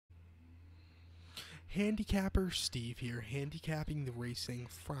Handicapper Steve here, handicapping the racing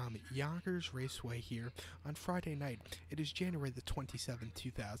from Yonkers Raceway here on Friday night. It is January the 27th,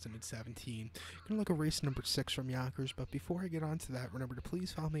 2017. Gonna look at race number 6 from Yonkers, but before I get on to that, remember to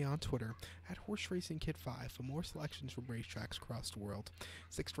please follow me on Twitter at HorseRacingKid5 for more selections from racetracks across the world.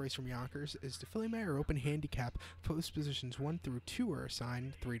 Sixth race from Yonkers is the Philly Mare Open Handicap. Post positions 1 through 2 are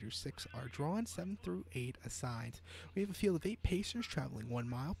assigned, 3 through 6 are drawn, 7 through 8 assigned. We have a field of 8 pacers traveling 1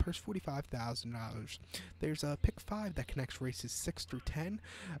 mile, purse $45,000. There's a pick 5 that connects races 6 through 10,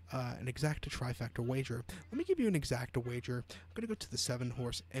 an exacta trifecta wager. Let me give you an exacta wager. I'm going to go to the 7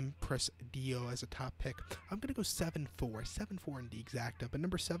 horse Empress Dio as a top pick. I'm going to go 7-4, 7-4 in the exacta, but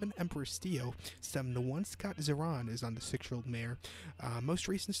number 7 Empress Dio, 7-1. Scott Zeron is on the 6-year-old mare. Most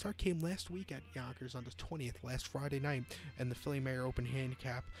recent start came last week at Yonkers on the 20th, last Friday night, and the Philly Mare Open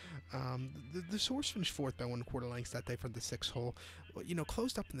Handicap. The horse finished 4th by 1/4 lengths that day from the 6th hole.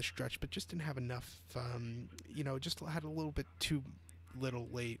 Closed up in the stretch, but just didn't have enough, just had a little bit too little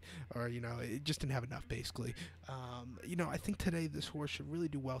late, or it just didn't have enough basically. I think today this horse should really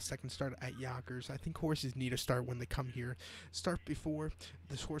do well second start at Yonkers. I think horses need a start when they come here. Start before,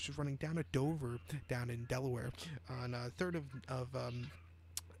 this horse was running down at Dover down in Delaware on 3rd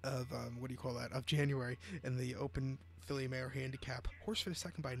of January in the Open Philly Mare Handicap. Horse finished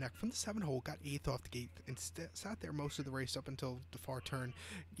second by a neck from the 7 hole, got 8th off the gate, and sat there most of the race up until the far turn.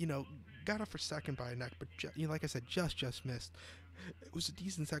 Got up for second by a neck, but like I said, just missed. It was a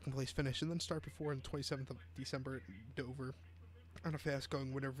decent second place finish, and then start before on the 27th of December at Dover on a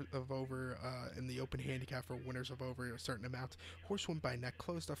fast-going winner of over in the Open Handicap for winners of over a certain amount. Horse won by a neck,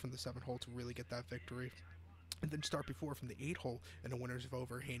 closed up from the 7 hole to really get that victory. And then start before from the 8 hole in a winners of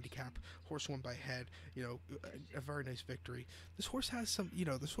over handicap. Horse won by head, a very nice victory. This horse has some,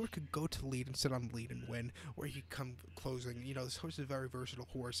 this horse could go to the lead and sit on the lead and win, or he could come closing. This horse is a very versatile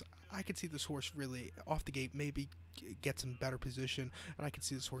horse. I could see this horse really off the gate maybe get some better position, and I could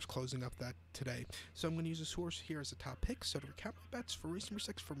see this horse closing up that today. So I'm going to use this horse here as a top pick. So to recap my bets for race number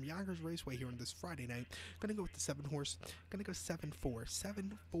 6 from Yonkers Raceway here on this Friday night, I'm going to go with the 7 horse. I'm going to go 7-4,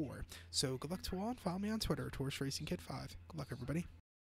 7-4. So good luck to all, and follow me on Twitter at HorseRacingKid5. Good luck, everybody.